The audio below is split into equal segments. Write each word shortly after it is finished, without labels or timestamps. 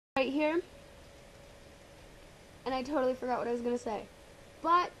right here, and I totally forgot what I was gonna say.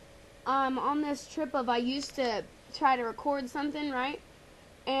 But on this trip of I used to try to record something, right?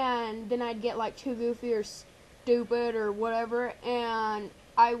 And then I'd get like too goofy or stupid or whatever, and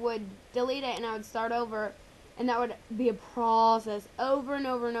I would delete it and I would start over, and that would be a process over and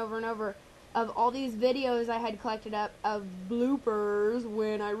over and over and over of all these videos I had collected up of bloopers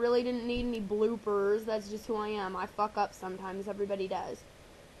when I really didn't need any bloopers. That's just who I am. I fuck up sometimes. Everybody does.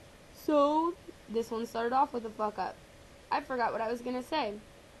 So this one started off with a fuck up. I forgot what I was gonna say.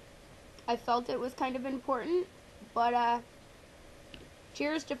 I felt it was kind of important, but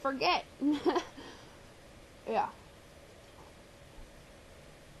cheers to forget. Yeah.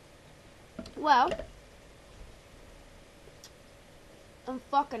 Well, I'm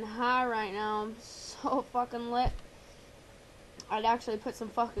fucking high right now. I'm so fucking lit. I'd actually put some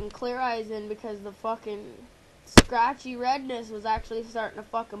fucking Clear Eyes in because the fucking scratchy redness was actually starting to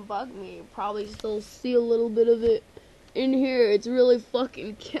fucking bug me. You probably still see a little bit of it in here. It's really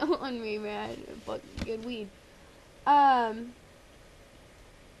fucking killing me, man. Fucking good weed.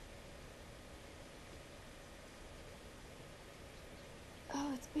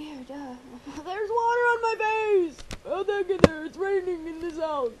 Oh, it's beer, duh. There's water on my face! Oh, look at there, it's raining in this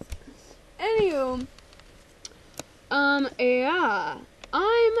house. Anywho, yeah.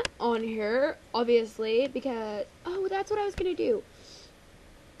 I'm on here, obviously, because, oh, that's what I was gonna do.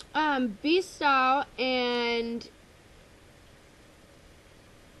 Beast Style and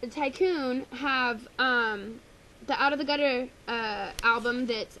Tycoon have, the Out of the Gutter, album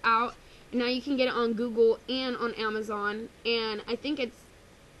that's out. Now you can get it on Google and on Amazon, and I think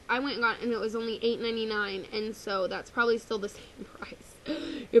I went and got it, and it was only $8.99, and so that's probably still the same price.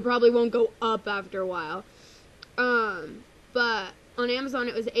 It probably won't go up after a while. But on Amazon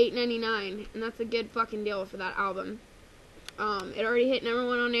it was $8.99, and that's a good fucking deal for that album. It already hit number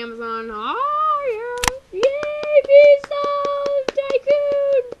 1 on Amazon. Oh yeah, yay,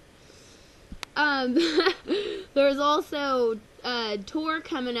 Tycoon! There's also a tour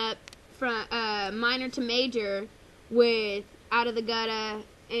coming up from minor to major with Out of the Gutter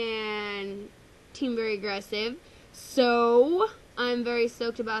and Team Very Aggressive, so I'm very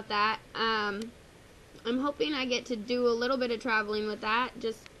stoked about that. I'm hoping I get to do a little bit of traveling with that,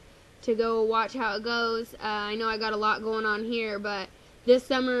 just to go watch how it goes. I know I got a lot going on here, but this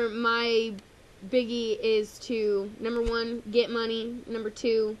summer my biggie is to, number 1, get money, number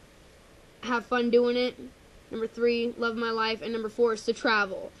 2, have fun doing it, number 3, love my life, and number 4 is to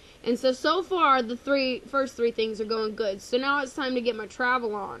travel. And so far, the first three things are going good. So now it's time to get my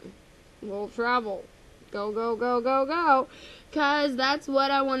travel on. We'll travel. Go, go, go, go, go. Because that's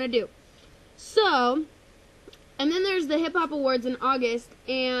what I want to do. So, and then there's the Hip Hop Awards in August.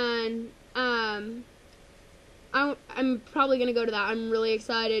 And I'm probably going to go to that. I'm really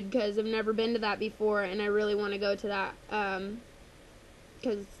excited because I've never been to that before. And I really want to go to that.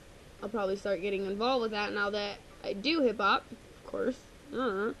 Because I'll probably start getting involved with that now that I do hip hop. Of course.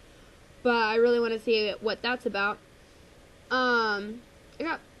 But I really want to see what that's about. I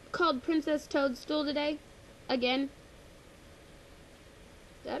got called Princess Toadstool today. Again.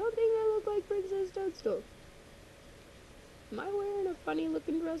 I don't think I look like Princess Toadstool. Am I wearing a funny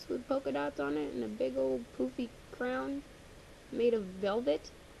looking dress with polka dots on it and a big old poofy crown made of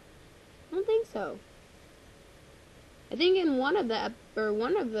velvet? I don't think so. I think in one of the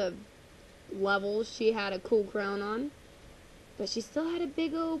levels she had a cool crown on. But she still had a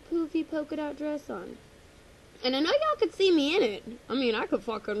big old poofy polka dot dress on. And I know y'all could see me in it. I mean, I could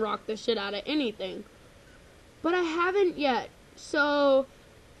fucking rock the shit out of anything. But I haven't yet. So,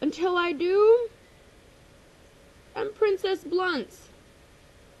 until I do, I'm Princess Blunts.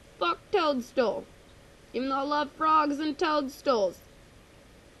 Fuck Toadstool. Even though I love frogs and toadstools.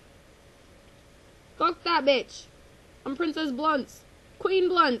 Fuck that bitch. I'm Princess Blunts. Queen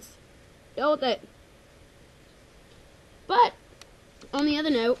Blunts. Deal with it. But, on the other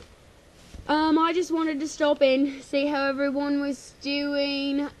note, I just wanted to stop in, see how everyone was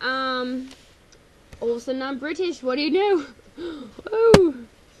doing. All of a sudden I'm British, what do you know? Oh.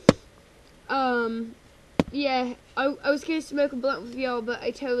 Yeah, I was gonna smoke a blunt with y'all, but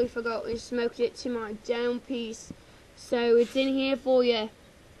I totally forgot and smoked it to my down piece. So it's in here for you.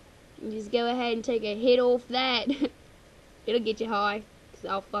 You just go ahead and take a hit off that. It'll get you high, 'cause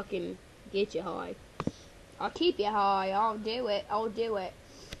I'll fucking get you high. I'll keep you high. I'll do it.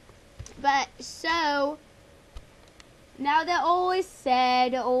 But, so, now that all is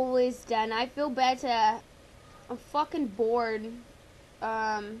said, all is done, I feel better. I'm fucking bored.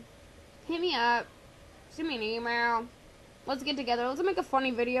 Hit me up. Send me an email. Let's get together. Let's make a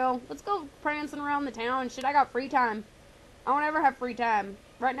funny video. Let's go prancing around the town. Shit, I got free time. I don't ever have free time.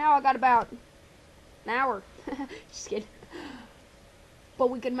 Right now I got about an hour. Just kidding. But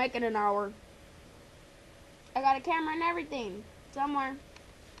we could make it an hour. I got a camera and everything. Somewhere.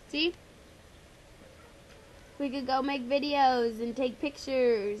 See? We could go make videos and take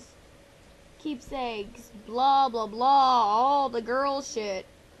pictures. Keepsakes. Blah, blah, blah. All the girl shit.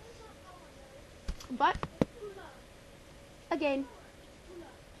 But, again,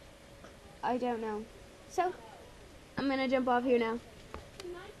 I don't know. So, I'm gonna jump off here now.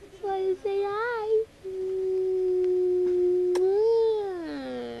 Just wanna say hi.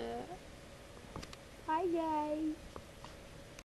 Hi, guys.